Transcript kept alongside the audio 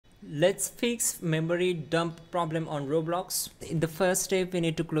Let's fix memory dump problem on Roblox. In the first step, we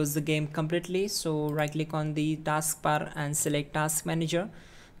need to close the game completely. So right click on the taskbar and select task manager.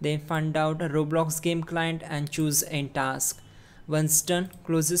 Then find out a Roblox game client and choose end task. Once done,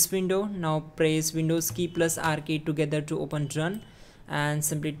 close this window. Now press Windows key plus R key together to open run, and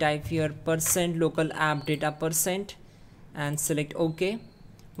simply type here %local app data % and select OK.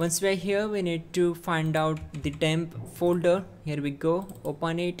 Once we are here, we need to find out the temp folder. Here we go,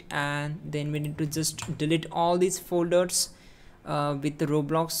 open it, and then we need to just delete all these folders with the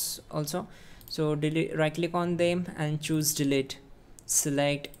Roblox also. So delete, right click on them and choose delete,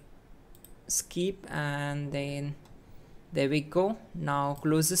 select skip, and then there we go. Now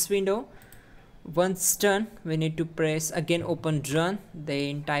close this window. Once done, we need to press again open run,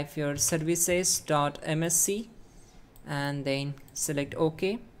 then type your services.msc and then select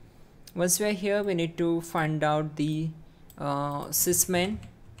OK. Once we are here, we need to find out the sysmain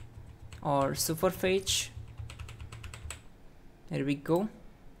or superfetch. Here we go,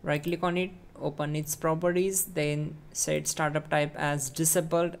 right click on it, open its properties, then set startup type as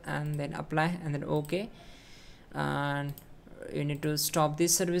disabled and then apply and then OK. And you need to stop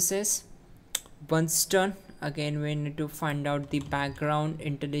these services. Once done, again we need to find out the background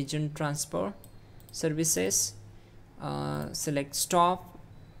intelligent transfer services, select stop,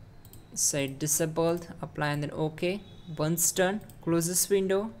 set disabled, apply and then OK. Once done, close this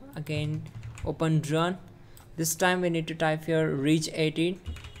window, again open run. This time we need to type here reach 18,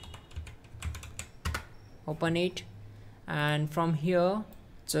 open it, and from here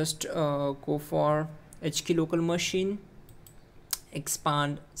just go for HK local machine,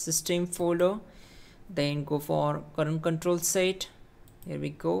 expand system folder, then go for current control set. Here we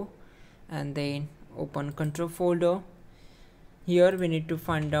go, and then open control folder. Here we need to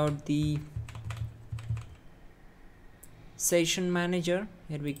find out the session manager.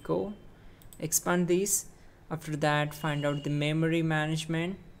 Here we go, expand this. After that, find out the memory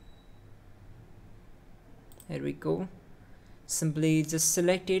management. Here we go, simply just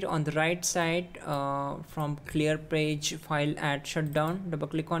select it on the right side from clear page file at shutdown, double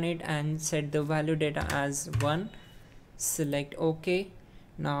click on it and set the value data as 1, select OK.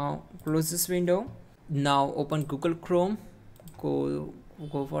 Now close this window. Now open Google Chrome, go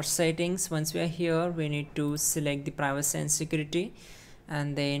for settings. Once we are here, we need to select the privacy and security,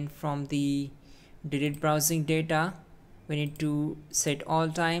 and then from the delete browsing data we need to set all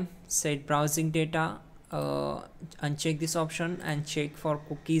time, set browsing data, uncheck this option and check for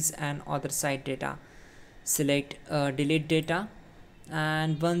cookies and other site data, select delete data.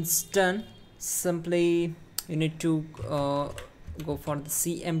 And once done, simply you need to go for the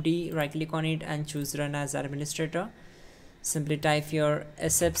CMD, right click on it and choose run as administrator. Simply type your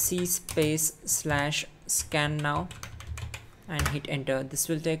sfc /scan now and hit enter. This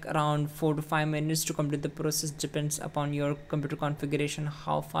will take around 4 to 5 minutes to complete the process, depends upon your computer configuration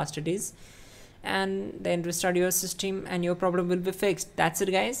how fast it is. And then restart your system and your problem will be fixed. That's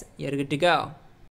it guys, you're good to go.